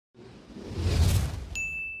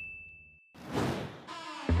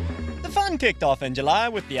fun kicked off in July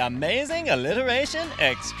with the amazing alliteration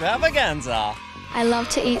extravaganza. I love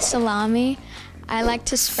to eat salami, I like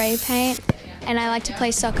to spray paint, and I like to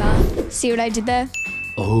play soccer. See what I did there?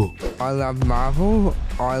 Oh. I love Marvel,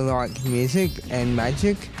 I like music and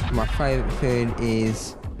magic. My favourite food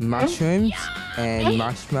is mushrooms and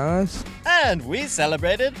marshmallows. And we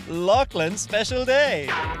celebrated Lachlan's special day.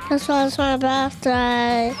 This was my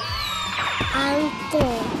birthday. I'm 4.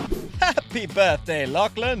 Happy birthday,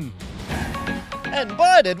 Lachlan! And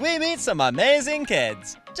boy, did we meet some amazing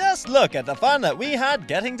kids. Just look at the fun that we had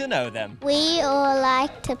getting to know them. We all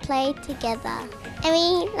like to play together. And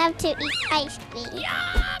we love to eat ice cream.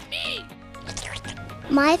 Yummy!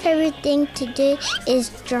 My favourite thing to do is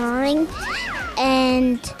drawing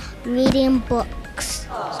and reading books.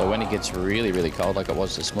 So when it gets really, really cold, like it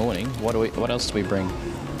was this morning, what else do we bring?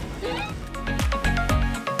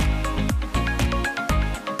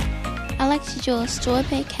 I like to draw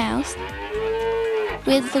strawberry cows,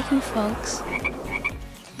 weird-looking frogs,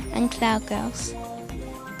 and cloud girls.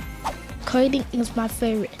 Coding is my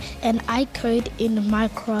favorite, and I code in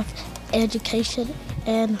Minecraft Education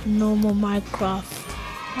and normal Minecraft.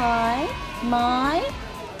 Hi, my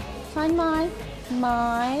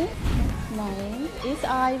name is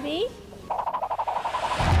Ivy.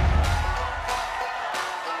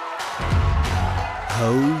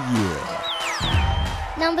 Oh yeah.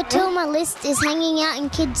 Number 2 on my list is hanging out in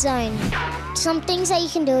Kids Zone. Some things that you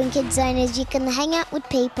can do in Kids Zone is you can hang out with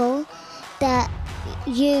people that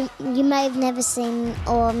you may have never seen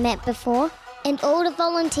or met before. And all the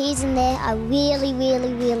volunteers in there are really,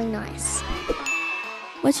 really, really nice.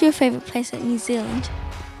 What's your favourite place in New Zealand?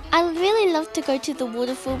 I would really love to go to the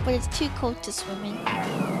waterfall, but it's too cold to swim in.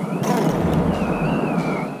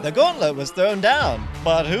 The gauntlet was thrown down,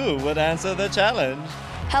 but who would answer the challenge?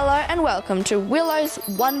 Hello and welcome to Willow's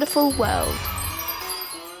Wonderful World.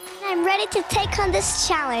 I'm ready to take on this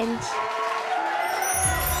challenge.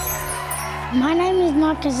 My name is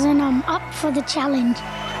Marcus and I'm up for the challenge.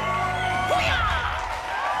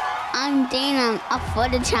 I'm Dean, I'm up for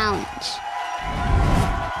the challenge.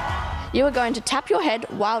 You are going to tap your head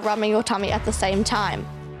while rubbing your tummy at the same time.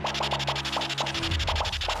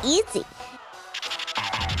 Easy.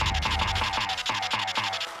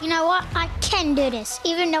 You know what? I can do this,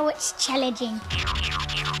 even though it's challenging.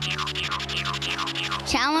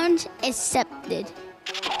 Challenge accepted.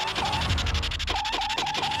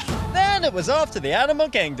 Then it was off to the animal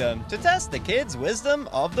kingdom to test the kids' wisdom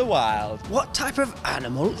of the wild. What type of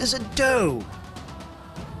animal is a doe?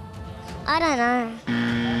 I don't know.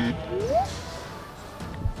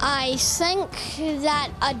 I think that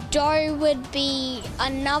a doe would be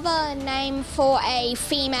another name for a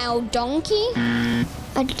female donkey.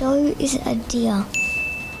 A doe is a deer.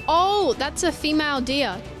 Oh, that's a female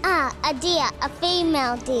deer. Ah, a deer, a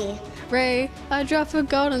female deer. Ray, a drop of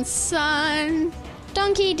golden sun.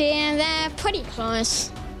 Donkey, deer, they're pretty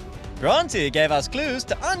close. Bronte gave us clues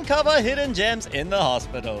to uncover hidden gems in the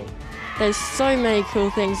hospital. There's so many cool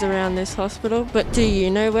things around this hospital, but do you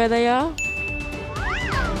know where they are?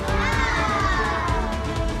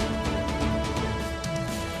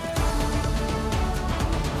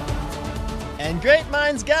 And great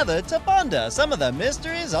minds gathered to ponder some of the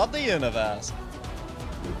mysteries of the universe.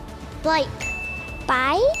 Like,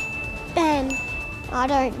 Bay? Ben. I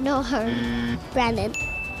don't know. Brennan.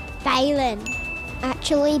 Balin.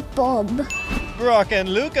 Actually, Bob. Brock and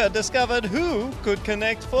Luca discovered who could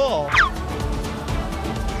connect 4.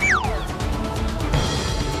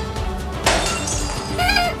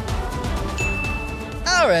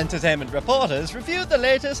 Our entertainment reporters reviewed the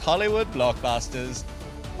latest Hollywood blockbusters.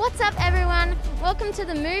 What's up, everyone? Welcome to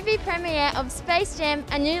the movie premiere of Space Jam: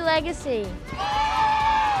 A New Legacy.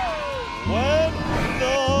 When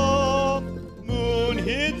the moon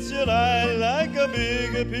hits your eye like a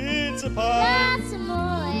big pizza pie. That's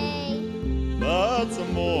amore. That's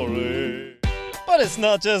amore. But it's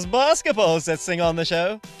not just basketballs that sing on the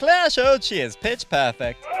show. Claire showed she is pitch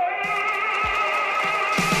perfect.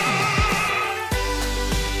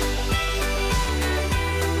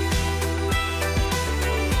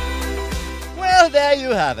 Well, there you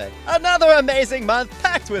have it. Another amazing month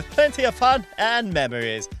packed with plenty of fun and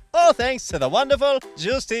memories. All thanks to the wonderful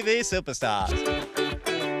Juice TV superstars.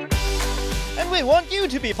 And we want you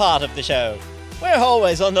to be part of the show. We're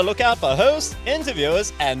always on the lookout for hosts,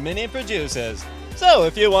 interviewers, and mini producers. So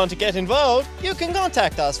if you want to get involved, you can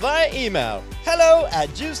contact us via email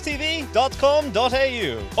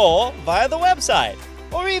hello@juicetv.com.au or via the website,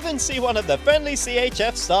 or even see one of the friendly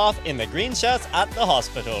CHF staff in the green shirts at the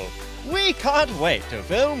hospital. We can't wait to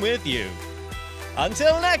film with you.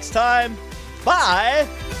 Until next time, bye!